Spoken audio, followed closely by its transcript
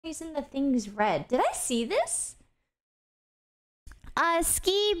reason the thing's red. Did I see this?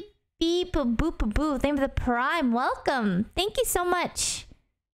 Ski beep boop boo. Thank you for the prime. Welcome. Thank you so much.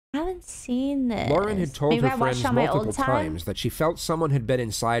 I haven't seen this. Lauren had told her friends multiple times that she felt someone had been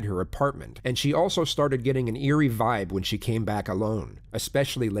inside her apartment, and she also started getting an eerie vibe when she came back alone,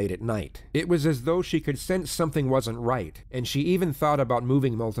 especially late at night. It was as though she could sense something wasn't right, and she even thought about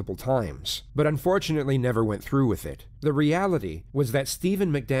moving multiple times, but unfortunately never went through with it. The reality was that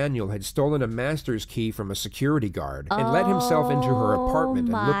Stephen McDaniel had stolen a master's key from a security guard and let himself into her apartment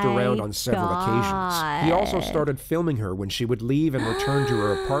and looked around on several occasions. He also started filming her when she would leave and return to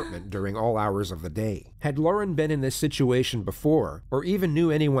her apartment during all hours of the day. Had Lauren been in this situation before, or even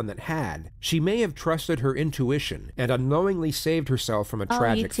knew anyone that had, she may have trusted her intuition and unknowingly saved herself from a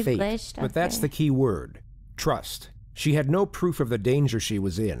tragic fate. Glitched? But that's the key word: trust. She had no proof of the danger she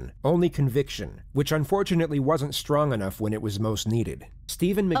was in, only conviction, which unfortunately wasn't strong enough when it was most needed.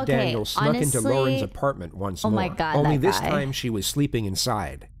 Stephen McDaniel snuck into Lauren's apartment once more, only this time she was sleeping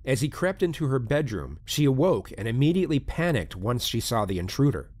inside. As he crept into her bedroom, she awoke and immediately panicked once she saw the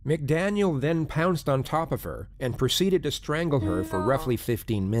intruder. McDaniel then pounced on top of her and proceeded to strangle her for roughly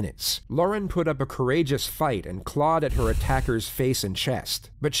 15 minutes. Lauren put up a courageous fight and clawed at her attacker's face and chest,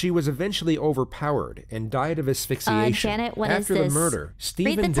 but she was eventually overpowered and died of asphyxiation. Janet, After the murder,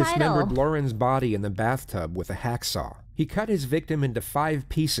 Stephen dismembered Lauren's body in the bathtub with a hacksaw. He cut his victim into 5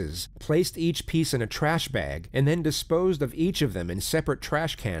 pieces, placed each piece in a trash bag, and then disposed of each of them in separate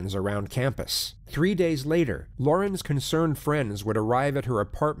trash cans around campus. 3 days later, Lauren's concerned friends would arrive at her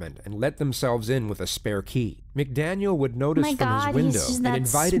apartment and let themselves in with a spare key. McDaniel would notice from his window and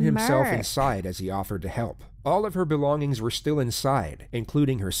invited himself inside as he offered to help. All of her belongings were still inside,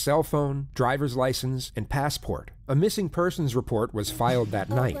 including her cell phone, driver's license, and passport. A missing persons report was filed that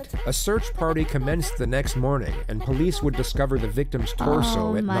night. A search party commenced the next morning, and police would discover the victim's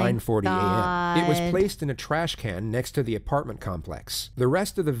torso at 9:40 a.m. It was placed in a trash can next to the apartment complex. The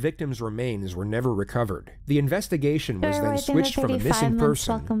rest of the victim's remains were never recovered. The investigation was then switched from a missing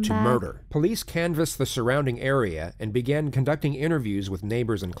person to murder. Police canvassed the surrounding area and began conducting interviews with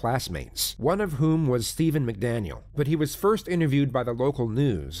neighbors and classmates, one of whom was Stephen McDaniel. But he was first interviewed by the local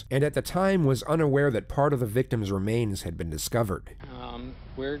news, and at the time was unaware that part of the victim's remains had been discovered.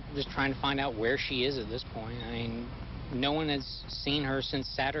 We're just trying to find out where she is at this point. I mean, no one has seen her since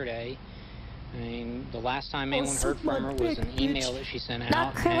Saturday. I mean, the last time anyone heard from her was an email that she sent out.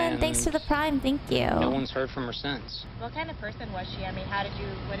 Not Krillin, thanks for the prime, thank you. No one's heard from her since. What kind of person was she? I mean, what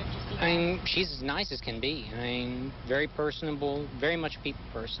did you see her? I mean, she's as nice as can be. I mean, very personable, very much a people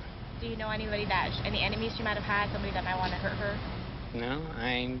person. Do you know anybody any enemies she might have had, somebody that might want to hurt her? No,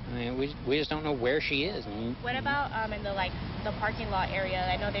 we just don't know where she is. What about in the parking lot area?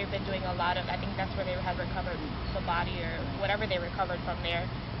 I know they've been doing a lot of. I think that's where they have recovered the body or whatever they recovered from there.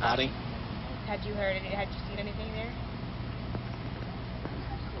 Body. Had you seen anything there?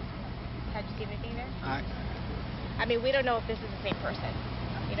 Had you seen anything there? I mean, we don't know if this is the same person.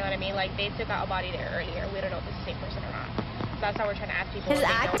 You know what I mean? Like, they took out a body there earlier. We don't know if it's the same person or not. So that's how we're trying to ask people. His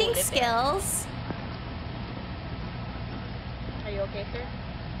acting skills. Are you okay,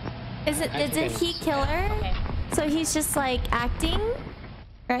 sir? Did he kill her? Okay. So he's just like acting,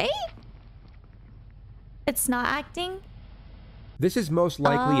 right? It's not acting? This is most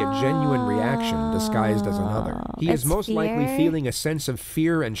likely a genuine reaction disguised as another. He is most likely feeling a sense of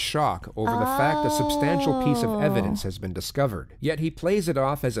fear and shock over the fact a substantial piece of evidence has been discovered. Yet he plays it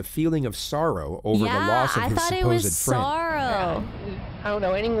off as a feeling of sorrow over the loss of his supposed friend. Sorrow. I don't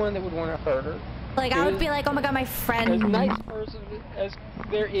know anyone that would want to hurt her. Like, I would be like, oh my god, my friend. As nice person as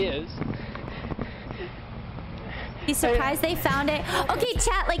there is. He's surprised they found it. Okay,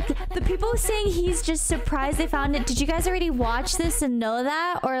 chat, like, the people saying he's just surprised they found it, did you guys already watch this and know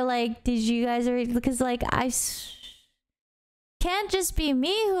that? Or, like, did you guys already... Because, like, can't just be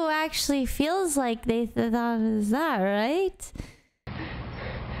me who actually feels like they thought it was that, right?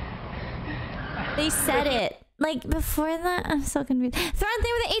 They said it. Like, before that, I'm so confused. Thron, thank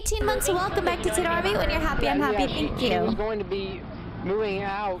you for the 18 months. Welcome back to Tito Army. When you're happy, I'm happy. Thank you. She was going to be moving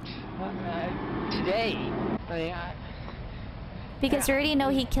out today. Because you already know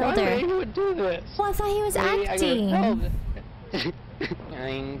he killed her. Why would do this? Well, I thought he was acting. I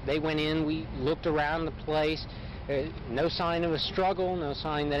mean, they went in, we looked around the place. No sign of a struggle, no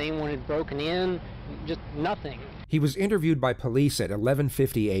sign that anyone had broken in, just nothing. He was interviewed by police at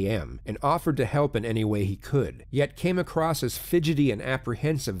 11:50 a.m. and offered to help in any way he could, yet came across as fidgety and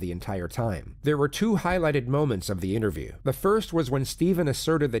apprehensive the entire time. There were 2 highlighted moments of the interview. The first was when Stephen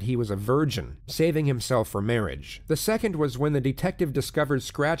asserted that he was a virgin, saving himself for marriage. The second was when the detective discovered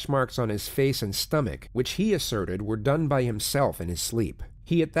scratch marks on his face and stomach, which he asserted were done by himself in his sleep.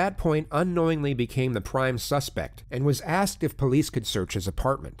 He at that point unknowingly became the prime suspect and was asked if police could search his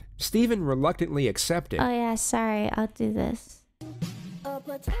apartment. Stephen reluctantly accepted. Oh yeah, sorry, I'll do this.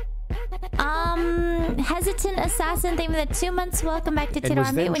 Hesitant assassin, thank you for the 2 months. Welcome back to Tito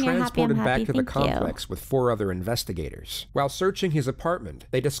Army. When you're happy, I'm happy. Back to the Thank complex you. with 4 other investigators. While searching his apartment,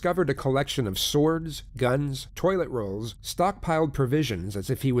 they discovered a collection of swords, guns, toilet rolls, stockpiled provisions as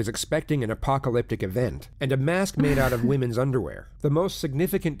if he was expecting an apocalyptic event, and a mask made out of women's underwear. The most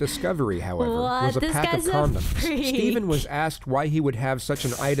significant discovery, however, was a pack of condoms. Stephen was asked why he would have such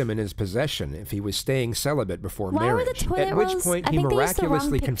an item in his possession if he was staying celibate before marriage, at which point he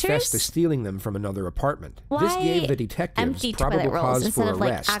miraculously confessed to stealing them from another apartment. This gave the detectives probable cause for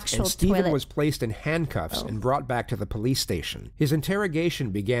arrest, and Stephen was placed in handcuffs and brought back to the police station. His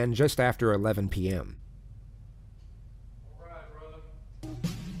interrogation began just after 11 p.m.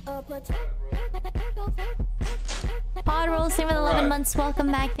 Pod rolls, same with 11 months.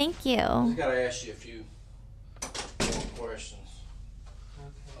 Welcome back. Thank you. I just gotta ask you a few more questions.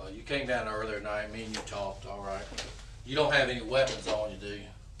 You came down earlier tonight. Me and you talked. All right. You don't have any weapons on you, do you?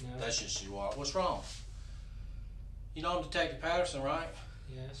 No. That's just you are. What's wrong? You know Detective Patterson, right?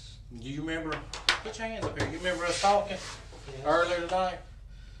 Yes. Do you remember? Put your hands up here. You remember us talking earlier tonight,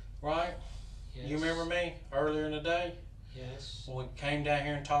 right? Yes. You remember me earlier in the day? Yes. When we came down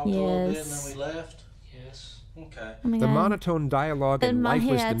here and talked a little bit, and then we left. Yes. Okay. Oh The monotone dialogue and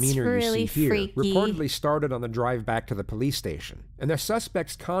lifeless demeanor really you see here freaky. reportedly started on the drive back to the police station, and the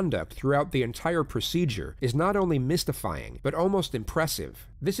suspect's conduct throughout the entire procedure is not only mystifying, but almost impressive.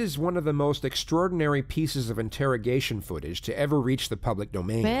 This is one of the most extraordinary pieces of interrogation footage to ever reach the public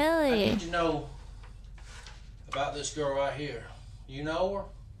domain. Really? How did you know about this girl right here? You know her?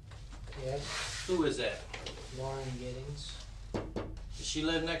 Yes. Who is that? Lauren Giddings. Does she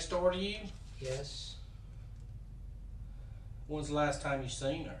live next door to you? Yes. When's the last time you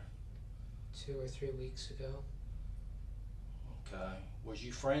seen her? 2 or 3 weeks ago. Okay. Was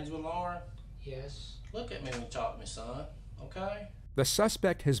you friends with Lauren? Yes. Look at me when you talk to me, son. Okay? The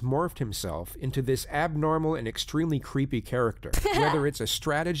suspect has morphed himself into this abnormal and extremely creepy character. Whether it's a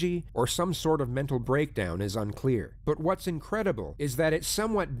strategy or some sort of mental breakdown is unclear. But what's incredible is that it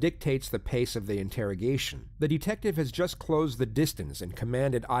somewhat dictates the pace of the interrogation. The detective has just closed the distance and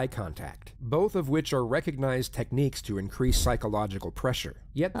commanded eye contact, both of which are recognized techniques to increase psychological pressure.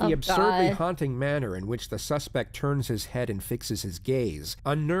 Yet the absurdly haunting manner in which the suspect turns his head and fixes his gaze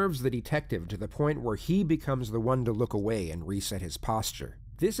unnerves the detective to the point where he becomes the one to look away and reset his posture.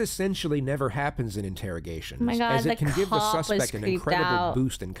 This essentially never happens in interrogations, as it can give the suspect an incredible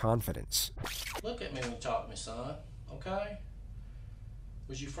boost in confidence. Look at me when you talk to me, son. Okay?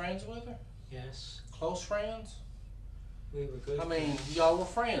 Was you friends with her? Yes. Close friends? We were good. I mean, y'all were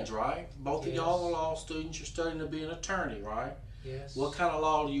friends, right? Both of y'all are law students. You're studying to be an attorney, right? Yes. What kind of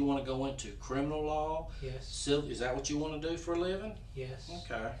law do you want to go into? Criminal law? Yes. Civil? Is that what you want to do for a living? Yes.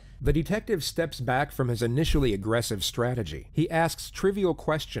 Okay. The detective steps back from his initially aggressive strategy. He asks trivial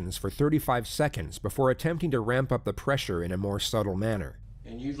questions for 35 seconds before attempting to ramp up the pressure in a more subtle manner.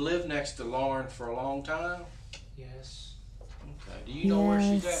 And you've lived next to Lauren for a long time? Yes. Okay. Do you know where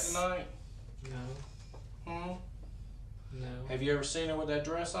she's at tonight? No. Hmm? No. Have you ever seen her with that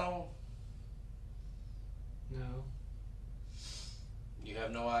dress on? No. You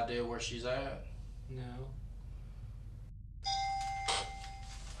have no idea where she's at? No.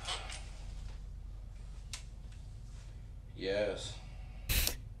 Yes.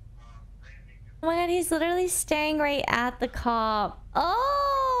 Oh my god, he's literally staring right at the cop.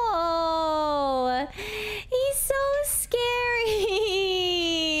 Oh! He's so scary!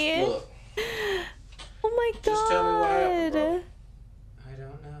 Look. Oh my god. Just tell me what happened, bro. I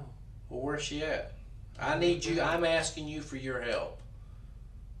don't know. Well, where's she at? I need you. I'm asking you for your help.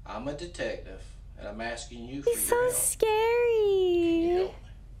 I'm a detective, and I'm asking you for He's your so help. scary. Can you help me?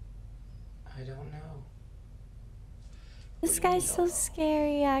 I don't know. This guy's so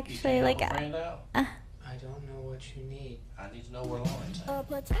scary, actually. You Like, can't help a friend out? I don't know what you need. I need to know where Lauren's at. I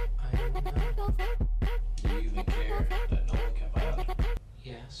don't know. Do you even care that no one can find her?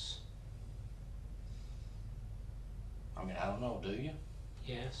 Yes. I mean, I don't know. Do you?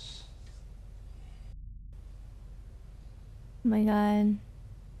 Yes. oh my god.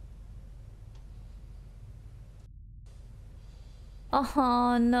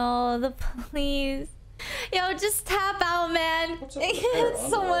 Oh no, the police. Yo, just tap out, man. What's up with the pair of Get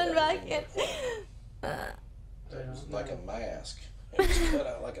someone underwear back there? in. That was like a mask. It was cut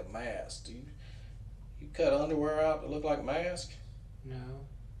out like a mask. Do you cut underwear out that look like a mask? No.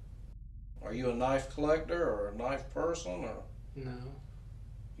 Are you a knife collector or a knife person, or No.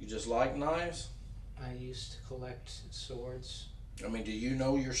 you just like knives? I used to collect swords. I mean, do you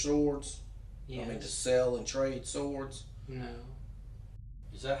know your swords? Yes. I mean, to sell and trade swords? No.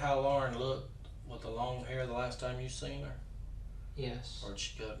 Is that how Lauren looked with the long hair the last time you seen her? Yes. Or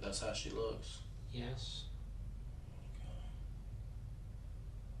that's how she looks? Yes.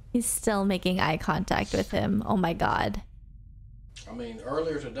 He's still making eye contact with him. Oh my god. I mean,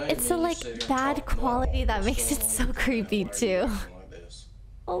 earlier today, It's so like bad quality that makes it so creepy too.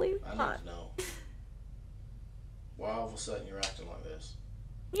 Holy I fuck. need to know. Why all of a sudden you're acting like this?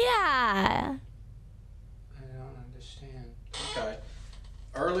 Yeah. I don't understand. Okay.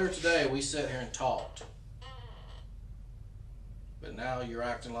 Earlier today, we sat here and talked. But now you're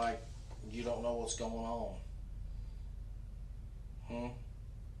acting like you don't know what's going on. I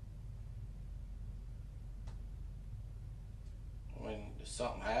mean, did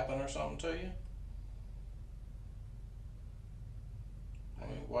something happen or something to you? I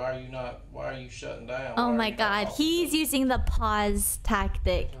mean, why are you shutting down? Oh my god, he's using the pause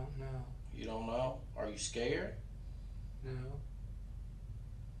tactic. I don't know. You don't know? Are you scared? No.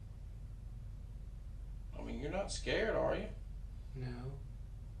 I mean, you're not scared, are you? No.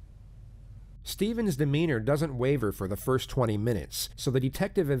 Stephen's demeanor doesn't waver for the first 20 minutes, so the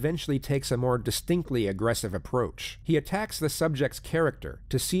detective eventually takes a more distinctly aggressive approach. He attacks the subject's character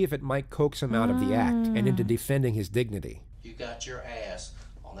to see if it might coax him out of the act and into defending his dignity. You got your ass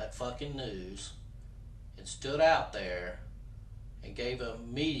on that fucking news and stood out there and gave a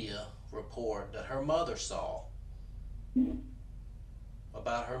media report that her mother saw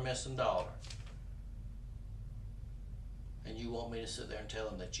about her missing daughter. And you want me to sit there and tell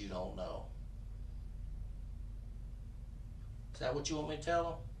him that you don't know? Is that what you want me to tell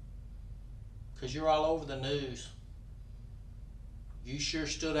him? Because you're all over the news. You sure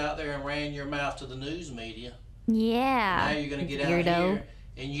stood out there and ran your mouth to the news media. Yeah. Now you're gonna get weirdo. out here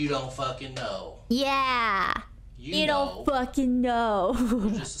and you don't fucking know. Yeah. You don't fucking know.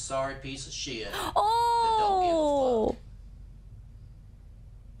 You're just a sorry piece of shit. Oh. That don't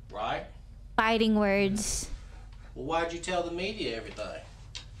give a fuck. Right? Fighting words. Well, why'd you tell the media everything?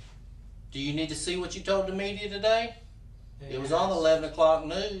 Do you need to see what you told the media today? It was on the 11 o'clock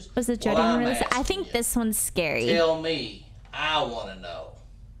news. Was it Jody Morales? I think this one's scary. Tell me. I want to know.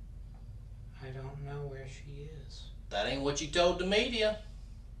 I don't know where she is. That ain't what you told the media.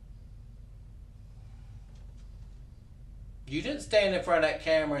 You didn't stand in front of that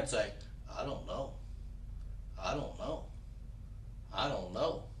camera and say, I don't know. I don't know. I don't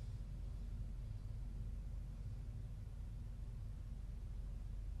know.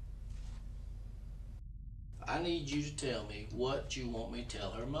 I need you to tell me what you want me to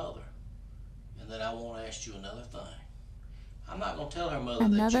tell her mother. And then I won't ask you another thing. I'm not going to tell her mother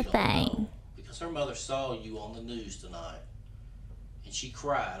that you don't know. Because her mother saw you on the news tonight. And she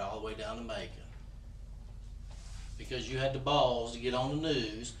cried all the way down to Macon. Because you had the balls to get on the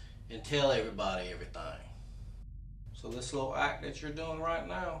news and tell everybody everything. So this little act that you're doing right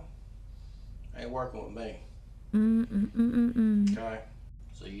now ain't working with me. Okay?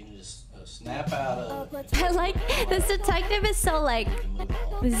 So you need to snap out of it. I like this detective is so like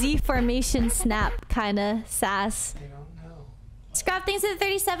Z formation snap kind of sass. I don't know. Scrap things for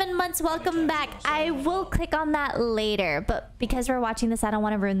 37 months. Welcome back. I will click on that later, but because we're watching this, I don't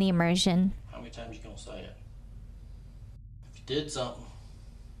want to ruin the immersion. How many times you gonna say it? If you did something.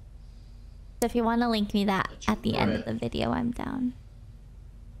 So if you want to link me that at the end of the video, I'm down.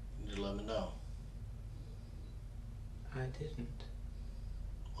 You need to let me know. I didn't.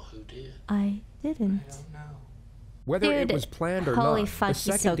 Well, who did? I didn't. I don't know. Whether it was planned or not, the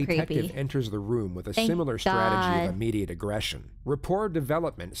second detective enters the room with a similar strategy of immediate aggression. Rapport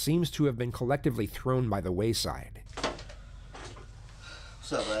development seems to have been collectively thrown by the wayside.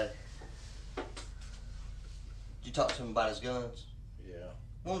 What's up, buddy? Did you talk to him about his guns? Yeah.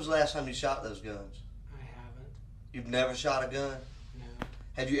 When was the last time you shot those guns? I haven't. You've never shot a gun? No.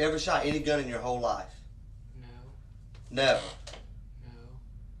 Have you ever shot any gun in your whole life? No. Never.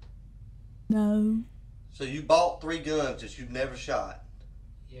 No. So you bought 3 guns that you've never shot?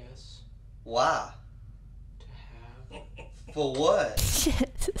 Yes. Why? To have. For what?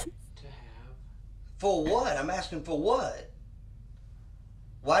 Shit. To have. For what? I'm asking for what?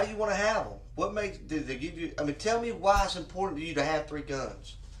 Why do you want to have them? What makes, did they give you, I mean, tell me why it's important to you to have 3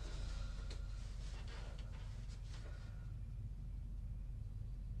 guns.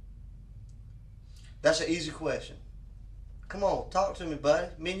 That's an easy question. Come on, talk to me, buddy.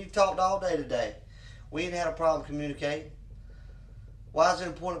 Me and you talked all day today. We ain't had a problem communicating. Why is it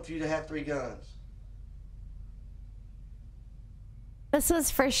important for you to have 3 guns? This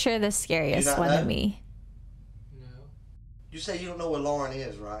was for sure the scariest one to me. No. You say you don't know where Lauren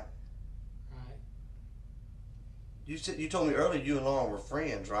is, right? Right. You told me earlier you and Lauren were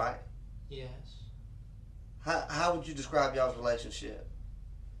friends, right? Yes. How would you describe y'all's relationship?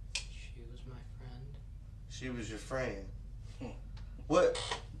 She was my friend. She was your friend. What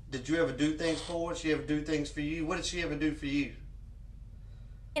did you ever do things for her? Did she ever do things for you? What did she ever do for you?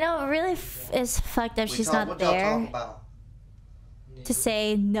 You know, it really is fucked up. She's not there talk about? to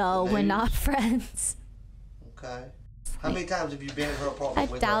say no, we're not friends. Okay. How many times have you been in her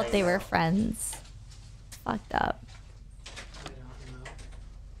apartment? I doubt they were friends. Fucked up. I don't know.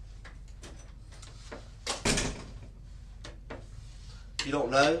 You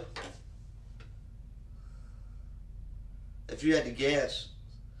don't know? If you had to guess,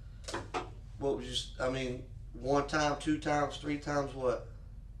 what would you? I mean, 1 time, 2 times, 3 times, what?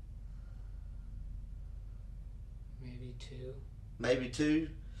 Maybe 2. Maybe 2.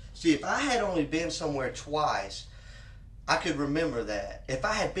 See, if I had only been somewhere twice, I could remember that. If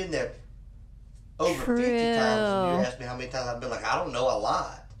I had been there over 50 times, and you asked me how many times, I'd be like, I don't know, a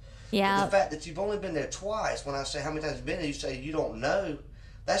lot. Yeah. But the fact that you've only been there twice, when I say how many times you've been there, you say you don't know,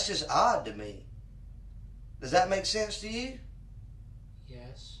 that's just odd to me. Does that make sense to you?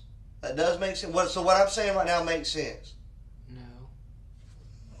 Yes. That does make sense. So what I'm saying right now makes sense. No.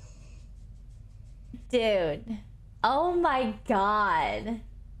 Dude. Oh my god.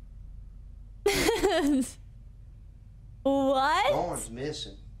 What? Lauren's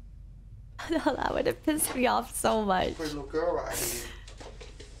missing. No, that would have pissed me off so much. Pretty little girl right here.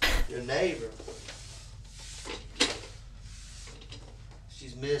 Your neighbor.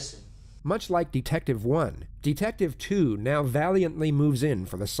 She's missing. Much like Detective 1, Detective 2 now valiantly moves in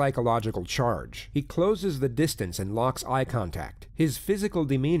for the psychological charge. He closes the distance and locks eye contact. His physical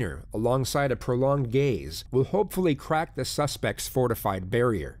demeanor, alongside a prolonged gaze, will hopefully crack the suspect's fortified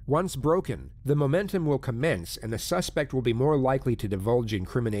barrier. Once broken, the momentum will commence and the suspect will be more likely to divulge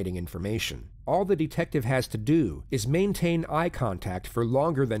incriminating information. All the detective has to do is maintain eye contact for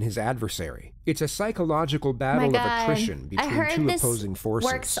longer than his adversary. It's a psychological battle of attrition between 2 opposing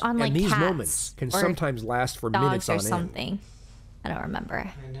forces, works on, like, and these cats moments can sometimes last for minutes on or something. end. I don't remember.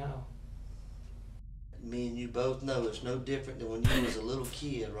 I know. Me and you both know it's no different than when you was a little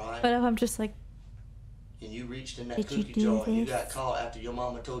kid, right? But if I'm just like, and you reached in that cookie jar and you got caught after your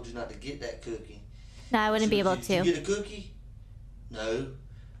mama told you not to get that cookie. no, I wouldn't be able to. Did you get a cookie? No.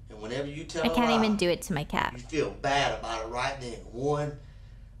 And whenever you tell I can't even do it to my cat. you feel bad about it right then. One,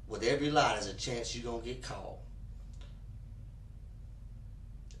 with every lie, there's a chance you're going to get caught.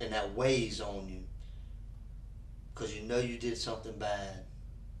 And that weighs on you. Because you know you did something bad.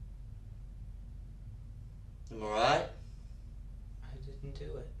 Am I right? I didn't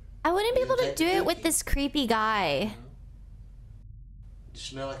do it. I wouldn't be able to do it with this creepy guy. No. You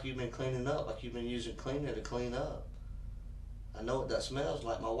smell like you've been cleaning up, like you've been using cleaner to clean up. I know what that smells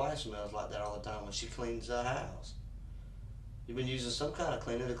like. My wife smells like that all the time when she cleans the house. You've been using some kind of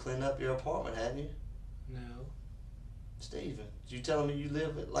cleaner to clean up your apartment, hadn't you? No. Steven, you telling me you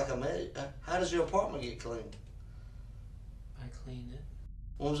live like a man? How does your apartment get cleaned? I clean it.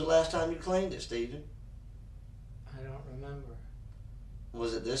 When was the last time you cleaned it, Steven? I don't remember.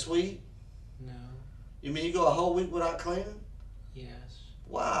 Was it this week? No. You mean you go a whole week without cleaning? Yes.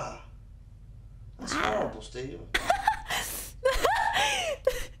 Why? That's horrible, Steven.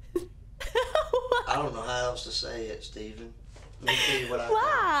 I don't know how else to say it, Steven. Let me tell you what I think.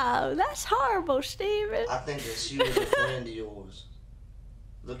 Wow, that's horrible, Steven. I think that she was a friend of yours.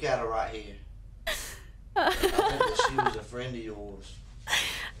 Look at her right here. I think that she was a friend of yours.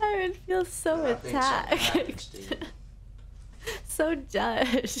 I would feel so And I think something happened, attacked. Steven. So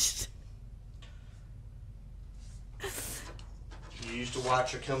judged. You used to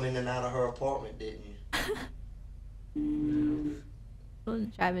watch her come in and out of her apartment, didn't you? I was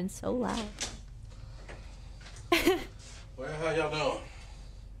driving so loud. Well, how y'all doing?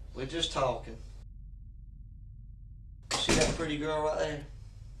 We're just talking. See that pretty girl right there?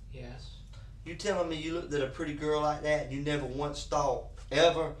 Yes. You telling me you looked at a pretty girl like that and you never once thought,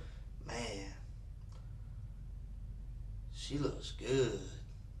 ever, man, she looks good.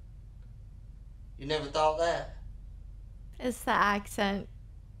 You never thought that? It's the accent.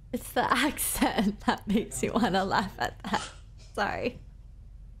 It's the accent that makes you want to laugh at that. Sorry.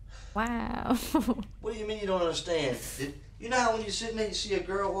 Wow. What do you mean you don't understand? You know how when you're sitting there, you see a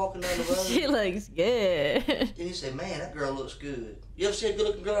girl walking down the road? She looks good. And you say, man, that girl looks good. You ever see a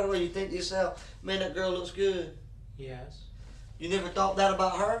good-looking girl on the road, you think to yourself, man, that girl looks good? Yes. You never thought that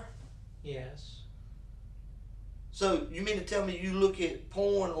about her? Yes. So you mean to tell me you look at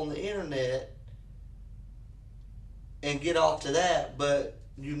porn on the internet and get off to that, but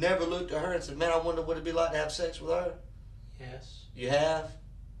you never looked at her and said, man, I wonder what it'd be like to have sex with her? Yes. You have?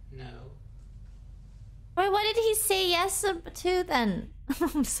 No. Wait, what did he say yes to then?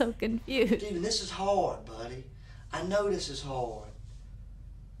 I'm so confused. Steven, this is hard, buddy. I know this is hard.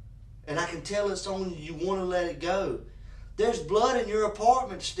 And I can tell it's on you. You want to let it go. There's blood in your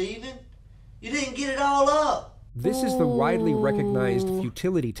apartment, Steven. You didn't get it all up. This is the widely recognized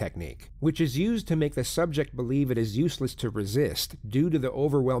futility technique, which is used to make the subject believe it is useless to resist due to the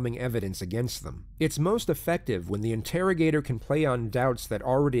overwhelming evidence against them. It's most effective when the interrogator can play on doubts that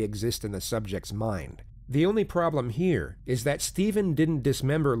already exist in the subject's mind. The only problem here is that Steven didn't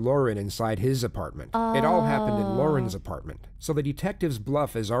dismember Lauren inside his apartment. It all happened in Lauren's apartment, so the detective's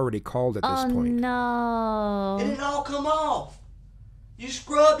bluff is already called at this point. No. It didn't all come off. You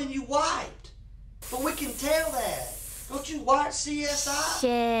scrubbed and you wiped. But we can tell that. Don't you watch CSI?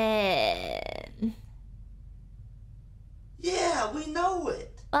 Shit. Yeah, we know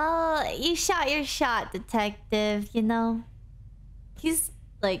it. Well, you shot your shot, detective, you know? He's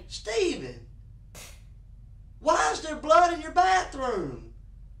like... Steven, why is there blood in your bathroom?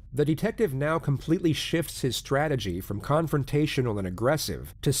 The detective now completely shifts his strategy from confrontational and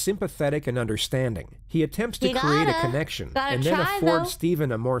aggressive to sympathetic and understanding. He attempts to create a connection and then afford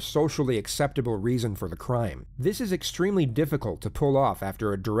Steven a more socially acceptable reason for the crime. This is extremely difficult to pull off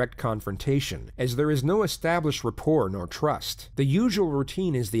after a direct confrontation, as there is no established rapport nor trust. The usual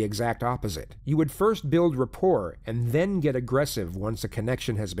routine is the exact opposite. You would first build rapport and then get aggressive once a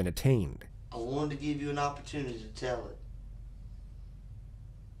connection has been attained. I wanted to give you an opportunity to tell it.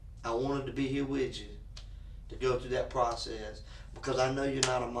 I wanted to be here with you to go through that process because I know you're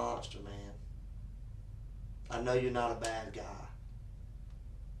not a monster, man. I know you're not a bad guy.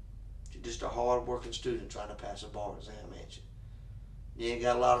 You're just a hard-working student trying to pass a bar exam, ain't you? You ain't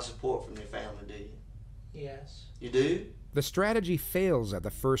got a lot of support from your family, do you? Yes. You do? The strategy fails at the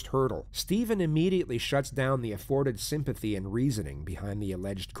first hurdle. Steven immediately shuts down the afforded sympathy and reasoning behind the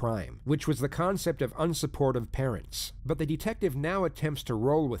alleged crime, which was the concept of unsupportive parents. But the detective now attempts to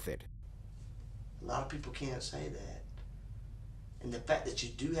roll with it. A lot of people can't say that. And the fact that you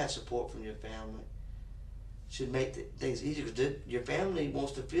do have support from your family should make things easier, because your family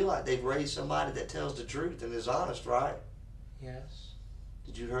wants to feel like they've raised somebody that tells the truth and is honest, right? Yes.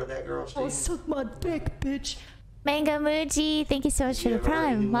 Did you hurt that girl, Steven? Oh, suck my dick, bitch. Mango Muji, thank you so much for the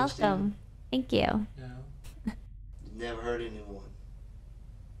prime. Welcome. Thank you. No. You never hurt anyone.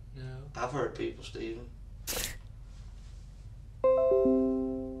 No. I've hurt people, Steven.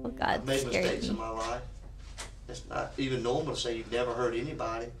 Oh God, I've made mistakes in my life. It's not even normal to say you've never hurt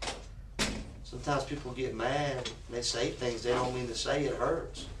anybody. Sometimes people get mad and they say things they don't mean to say. It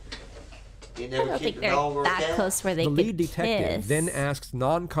hurts. You never I don't think kicked a they're dog or a that cat? close where they The could lead detective kiss. then asks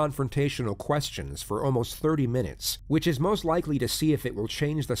non-confrontational questions for almost 30 minutes, which is most likely to see if it will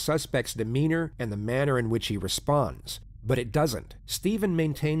change the suspect's demeanor and the manner in which he responds. But it doesn't. Steven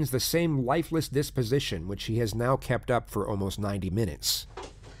maintains the same lifeless disposition which he has now kept up for almost 90 minutes.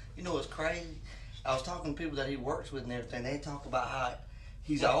 You know what's crazy? I was talking to people that he works with and everything. They talk about how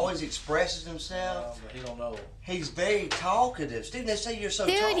he's always expresses himself. But he don't know. He's very talkative. Steven, they say you're so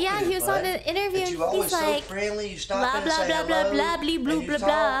talkative. Dude, yeah, he was on an interview that and you're always he's so like, friendly. You stop blah, in and blah, say blah, blah, hello, blah, blah, and blah, you blah, talk.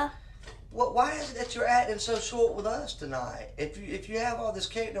 blah. Well, why is it that you're acting so short with us tonight? If you have all this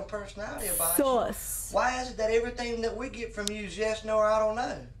character and personality about you, why is it that everything that we get from you is yes, no, or I don't know? I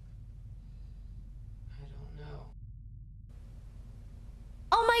don't know.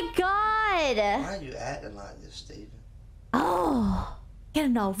 Oh my God! Why are you acting like this, Steven? Oh,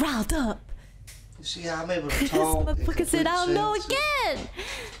 getting all riled up. You see how I'm able to This talk? motherfucker said, I don't know again.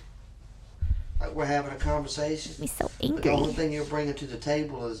 Like we're having a conversation. Me so But angry. the only thing you're bringing to the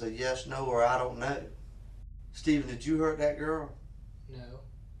table is a yes, no, or I don't know. Steven, did you hurt that girl? No.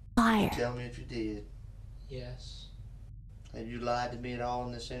 Fire. Tell me if you did. Yes. Have you lied to me at all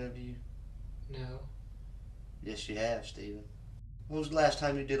in this interview? No. Yes, you have, Steven. When was the last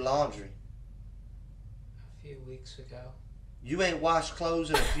time you did laundry? A few weeks ago. You ain't washed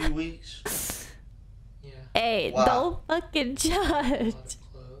clothes in a few weeks? Yeah. Hey, Wow. don't fucking A judge. lot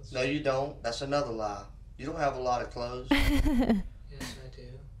of clothes. No, you don't. That's another lie. You don't have a lot of clothes. Yes, I do.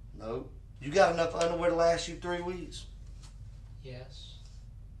 Nope. You got enough underwear to last you 3 weeks? Yes.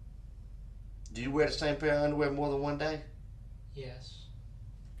 Do you wear the same pair of underwear more than one day? Yes.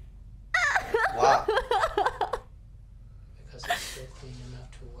 Why? Because it's still clean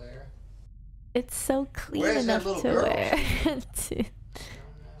enough to wear. It's so clean Where's that enough little to girl? wear. I don't know.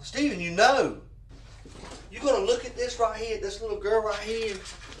 Steven, you know. You're going to look at this right here, this little girl right here,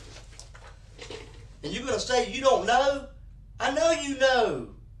 and you're going to say you don't know? I know you know.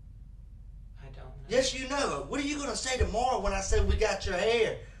 I don't know. Yes, you know. What are you going to say tomorrow when I say we got your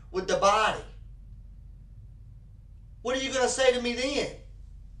hair with the body? What are you going to say to me then?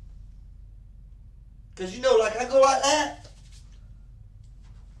 Because you know, like I go like that.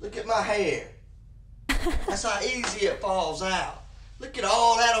 Look at my hair. That's how easy it falls out. Look at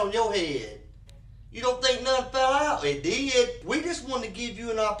all that on your head. You don't think none fell out? It did. We just wanted to give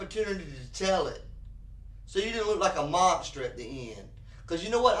you an opportunity to tell it. So you didn't look like a monster at the end. Because you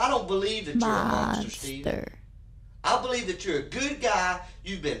know what? I don't believe that you're a monster, Steven. I believe that you're a good guy.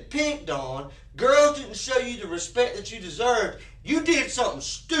 You've been picked on. Girls didn't show you the respect that you deserved. You did something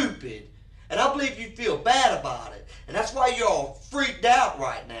stupid. And I believe you feel bad about it. And that's why you're all freaked out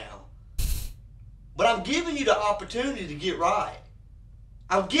right now. But I'm giving you the opportunity to get right.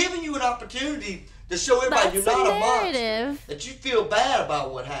 I'm giving you an opportunity to show everybody you're not a monster. That you feel bad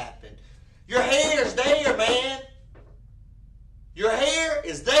about what happened. Your hair's there, man. Your hair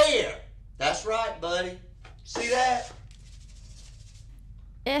is there. That's right, buddy. See that?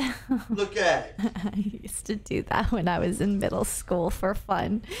 Yeah. Look at it. I used to do that when I was in middle school for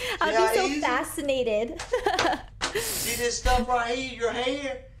fun. I'd be so fascinated. See this stuff right here, your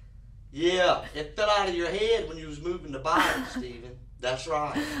hair? Yeah, it fell out of your head when you was moving the body, Steven. That's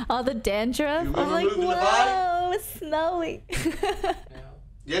right. All the dandruff. You I'm like, moving whoa, the body? it's snowy.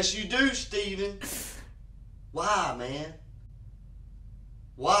 Yes, you do, Steven. Why, man?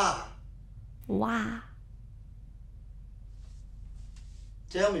 Why? Why?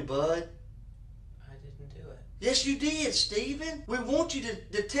 Tell me, bud. I didn't do it. Yes, you did, Steven. We want you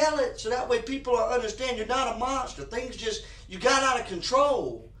to tell it so that way people will understand you're not a monster. Things just, you got out of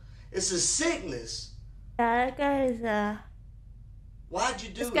control. It's a sickness. That guy's a... Why'd you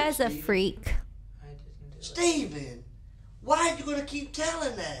do it, This guy's a freak. I didn't do it. Steven, why are you going to keep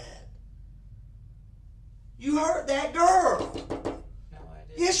telling that? You hurt that girl. No, I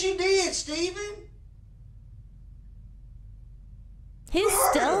didn't. Yes, you did, Steven. He's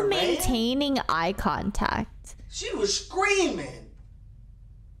hurt still her, man. maintaining eye contact. She was screaming.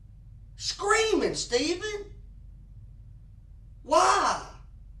 Screaming, Steven. Why?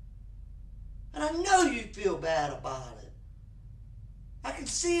 And I know you feel bad about it. I can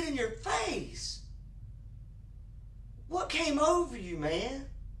see it in your face. What came over you, man?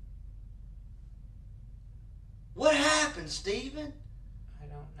 What happened, Steven? I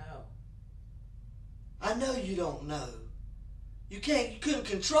don't know. I know you don't know. You couldn't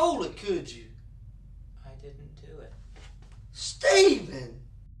control it, could you? I didn't do it. Steven!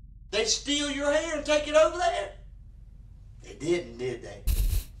 They steal your hair and take it over there? They didn't, did they?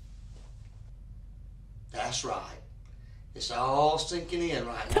 That's right. It's all sinking in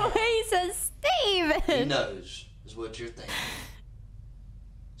right now. The way he says, Steven! He knows, is what you're thinking.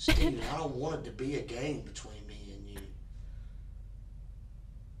 Steven, I don't want it to be a game between me and you.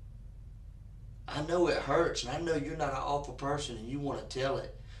 I know it hurts, and I know you're not an awful person, and you want to tell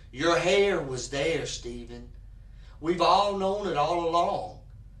it. Your hair was there, Steven. We've all known it all along.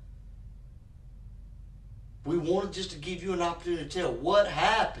 We wanted just to give you an opportunity to tell what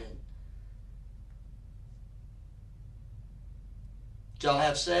happened. Did y'all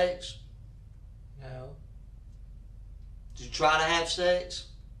have sex? No. Did you try to have sex?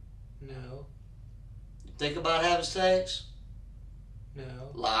 No. You think about having sex?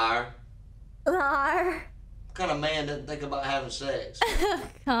 No. Liar. Liar. What kind of man doesn't think about having sex?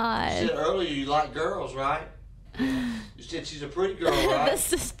 God. You said earlier you like girls, right? You said she's a pretty girl, right?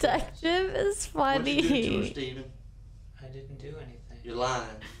 This detective is funny. What'd you do to her, Steven? I didn't do anything. You're lying.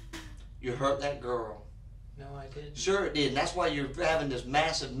 You hurt that girl. No, I didn't. Sure it did, and that's why you're having this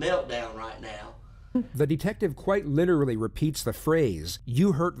massive meltdown right now. The detective quite literally repeats the phrase,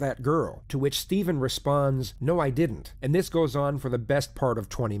 "You hurt that girl," to which Steven responds, "No, I didn't," and this goes on for the best part of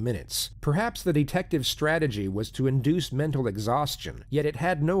 20 minutes. Perhaps the detective's strategy was to induce mental exhaustion, yet it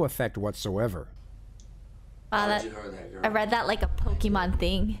had no effect whatsoever. Wow, Why did you hurt that girl? I read that like a Pokemon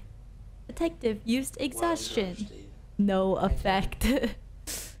thing. Detective used exhaustion. No effect.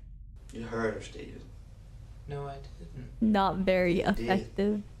 You hurt her, Steven. No, I didn't. Not very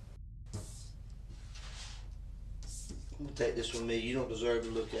effective. I'm gonna take this with me. You don't deserve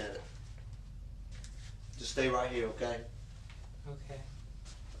to look at it. Just stay right here, okay? Okay.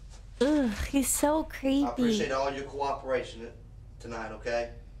 Ugh, he's so creepy. I appreciate all your cooperation tonight,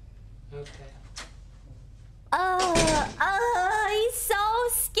 okay? Okay. He's so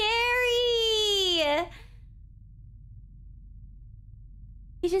scary.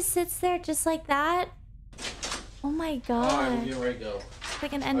 He just sits there just like that. Oh my god. All right, we're getting ready to go. It's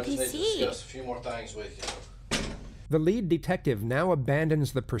like an I just need to NPC. discuss a few more things with you. The lead detective now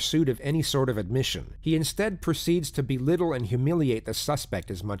abandons the pursuit of any sort of admission. He instead proceeds to belittle and humiliate the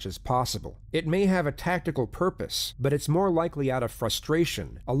suspect as much as possible. It may have a tactical purpose, but it's more likely out of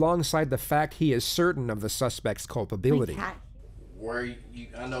frustration, alongside the fact he is certain of the suspect's culpability. where you,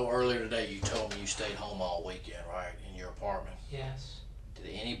 I know earlier today you told me you stayed home all weekend, right? In your apartment. Yes. Did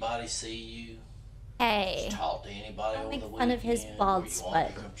anybody see you? Hey. Did you talk to anybody over the weekend? Make fun of his bald Were you spot. on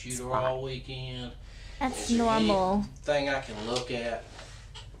your computer all weekend? That's Is there normal. anything I can look at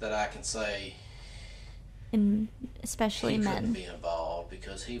that I can say, And especially he men. couldn't be involved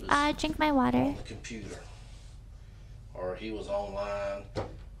because he was Drink my water. on the computer, or he was online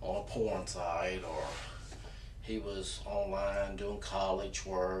on a porn site, or he was online doing college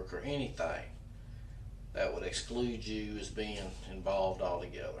work, or anything that would exclude you as being involved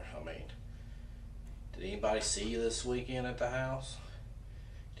altogether. I mean, did anybody see you this weekend at the house?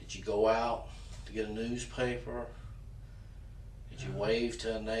 Did you go out to get a newspaper? Did you wave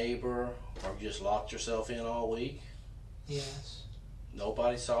to a neighbor, or you just locked yourself in all week? Yes.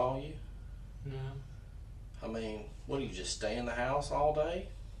 Nobody saw you? No. I mean, what do you just stay in the house all day?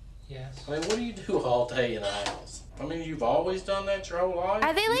 Yes. I mean, what do you do all day in the house? I mean, you've always done that your whole life?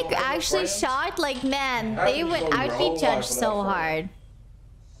 Are they You like don't have no actually friends? shocked? Like, man, How they can you would. go I your would whole be judged life so without hard.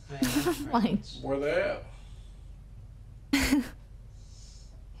 I have Like, friends. Where they at?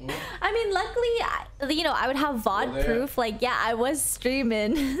 I mean, luckily, you know, I would have VOD there. proof. Like, yeah, I was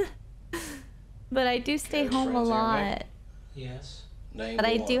streaming, but I do stay Have home a friends here, lot. mate? Yes. Name But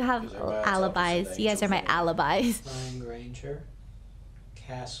I one, do 'cause have everybody else offers alibis. names You guys are my for me. alibis. Ryan Granger.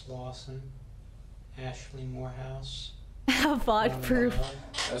 Cass Lawson. Ashley Morehouse. Have VOD Ryan proof. Ballard.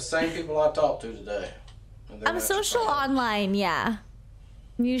 That's the same people I talked to today. And they're I'm not your social friends. online, yeah.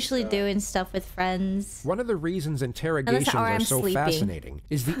 I'm usually doing stuff with friends. One of the reasons interrogations or are I'm so sleeping. fascinating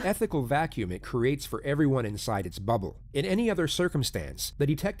is the ethical vacuum it creates for everyone inside its bubble. In any other circumstance, the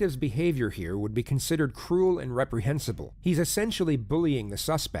detective's behavior here would be considered cruel and reprehensible. He's essentially bullying the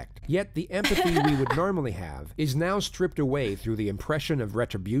suspect, yet the empathy we would normally have is now stripped away through the impression of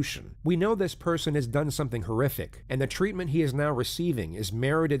retribution. We know this person has done something horrific, and the treatment he is now receiving is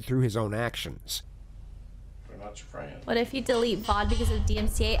merited through his own actions. They're not your friends. What if you delete VOD because of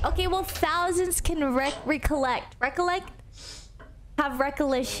DMCA? Okay, well, thousands can recollect. Recollect? Have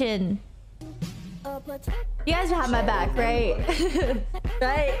recollection. You guys have my back, right?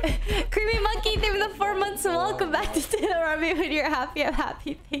 Right? Creamy Monkey, through the 4 months. Welcome back to Dinner Army. When you're happy, I'm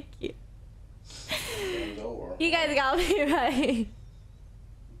happy. Thank you. Game's over. You guys got me right.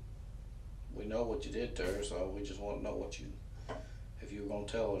 We know what you did to her, so we just want to know what you, if you were going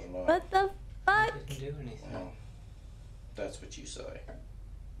to tell us or not. What the fuck? Didn't do anything. Well, that's what you say.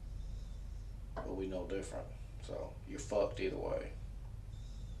 But we know different. So you're fucked either way.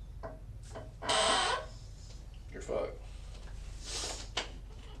 You're fucked.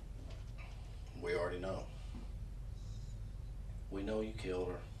 We already know. We know you killed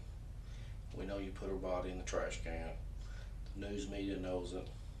her. We know you put her body in the trash can. The news media knows it.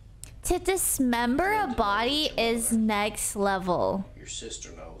 To dismember a body is next level. Your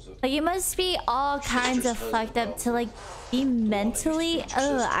sister knows it. Like, you must be all kinds of fucked up to, like, be mentally.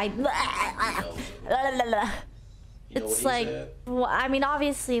 It's like, well, I mean,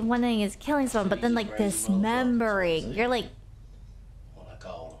 obviously, one thing is killing someone, but then, like, dismembering. You're like, When I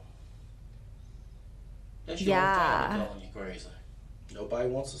called him. yeah. Calling you crazy. Nobody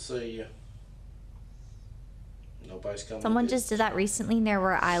wants to see you. Nobody's coming. Someone just did that recently near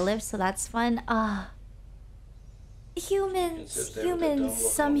where I live, so that's fun. Humans,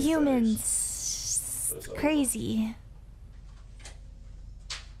 some humans. It's crazy.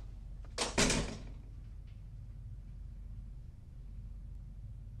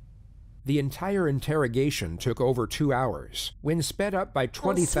 The entire interrogation took over 2 hours. When sped up by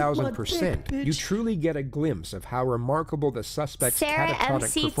 20,000%, you truly get a glimpse of how remarkable the suspect's Sarah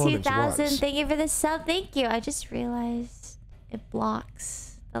catatonic performance MC2000, was. thank you for the sub. Thank you. I just realized it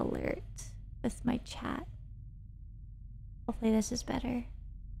blocks the alert with my chat. Hopefully this is better.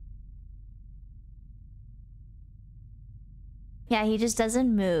 Yeah, he just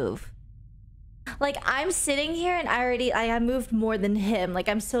doesn't move. Like, I'm sitting here and I moved more than him. Like,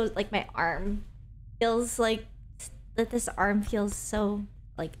 I'm so, like, my arm feels like, that this arm feels so,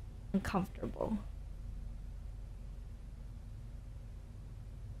 like, uncomfortable.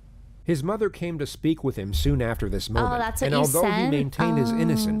 His mother came to speak with him soon after this moment, that's what and you although he said? maintained his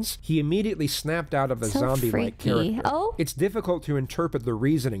innocence, he immediately snapped out of the So zombie-like freaky. character. Oh? It's difficult to interpret the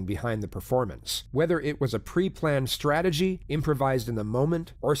reasoning behind the performance, whether it was a pre-planned strategy, improvised in the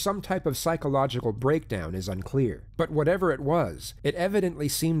moment, or some type of psychological breakdown is unclear. But whatever it was, it evidently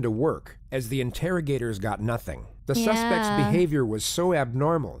seemed to work, as the interrogators got nothing. The suspect's behavior was so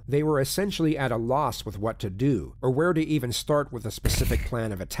abnormal, they were essentially at a loss with what to do, or where to even start with a specific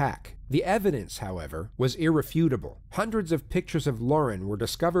plan of attack. The evidence, however, was irrefutable. Hundreds of pictures of Lauren were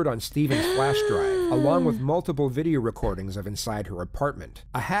discovered on Stephen's flash drive, along with multiple video recordings of inside her apartment.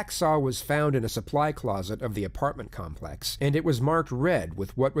 A hacksaw was found in a supply closet of the apartment complex, and it was marked red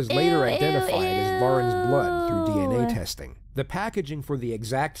with what was later identified as Lauren's blood through DNA testing. The packaging for the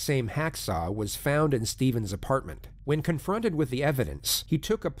exact same hacksaw was found in Stephen's apartment. When confronted with the evidence, he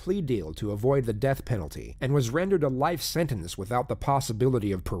took a plea deal to avoid the death penalty and was rendered a life sentence without the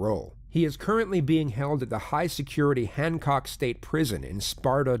possibility of parole. He is currently being held at the high-security Hancock State Prison in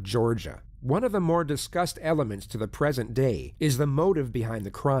Sparta, Georgia. One of the more discussed elements to the present day is the motive behind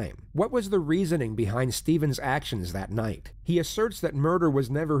the crime. What was the reasoning behind Stephen's actions that night? He asserts that murder was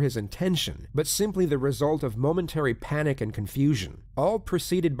never his intention, but simply the result of momentary panic and confusion, all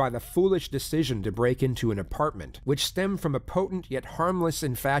preceded by the foolish decision to break into an apartment, which stemmed from a potent yet harmless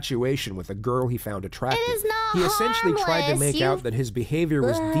infatuation with a girl he found attractive. It is not He essentially tried to make harmless, out that his behavior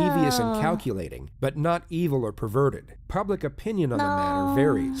was devious and calculating, but not evil or perverted. Public opinion on the matter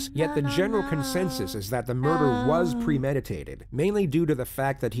varies, yet the general consensus is that the murder was premeditated, mainly due to the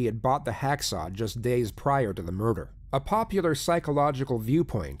fact that he had bought the hacksaw just days prior to the murder. A popular psychological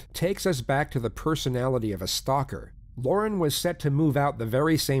viewpoint takes us back to the personality of a stalker. Lauren was set to move out the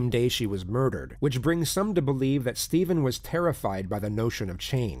very same day she was murdered, which brings some to believe that Stephen was terrified by the notion of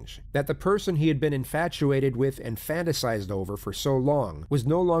change, that the person he had been infatuated with and fantasized over for so long was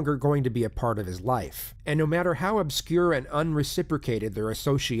no longer going to be a part of his life. And no matter how obscure and unreciprocated their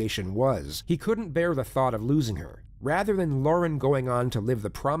association was, he couldn't bear the thought of losing her. Rather than Lauren going on to live the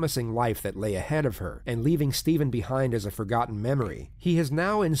promising life that lay ahead of her and leaving Stephen behind as a forgotten memory, he has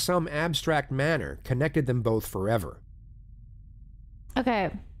now in some abstract manner connected them both forever.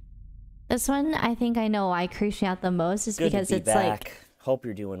 Okay. This one, I think I know why creeps me out the most is Good because to be it's back. like... Hope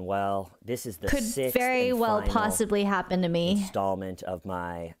you're doing well. This is the could sixth very and well final possibly happen to me. installment of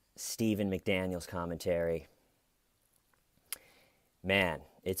my Stephen McDaniel's commentary. Man,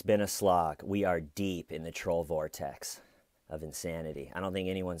 it's been a slog. We are deep in the troll vortex of insanity. I don't think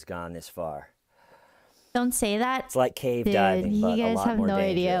anyone's gone this far. Don't say that. It's like cave Dude, diving, but you a guys lot have more no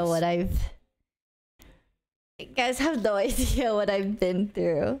idea dangerous. what I've... You guys have no idea what I've been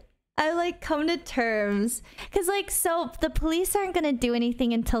through. I like come to terms because like, so the police aren't gonna do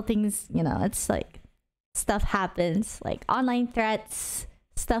anything until things, you know, it's like stuff happens, like online threats,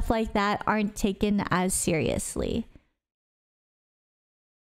 stuff like that aren't taken as seriously.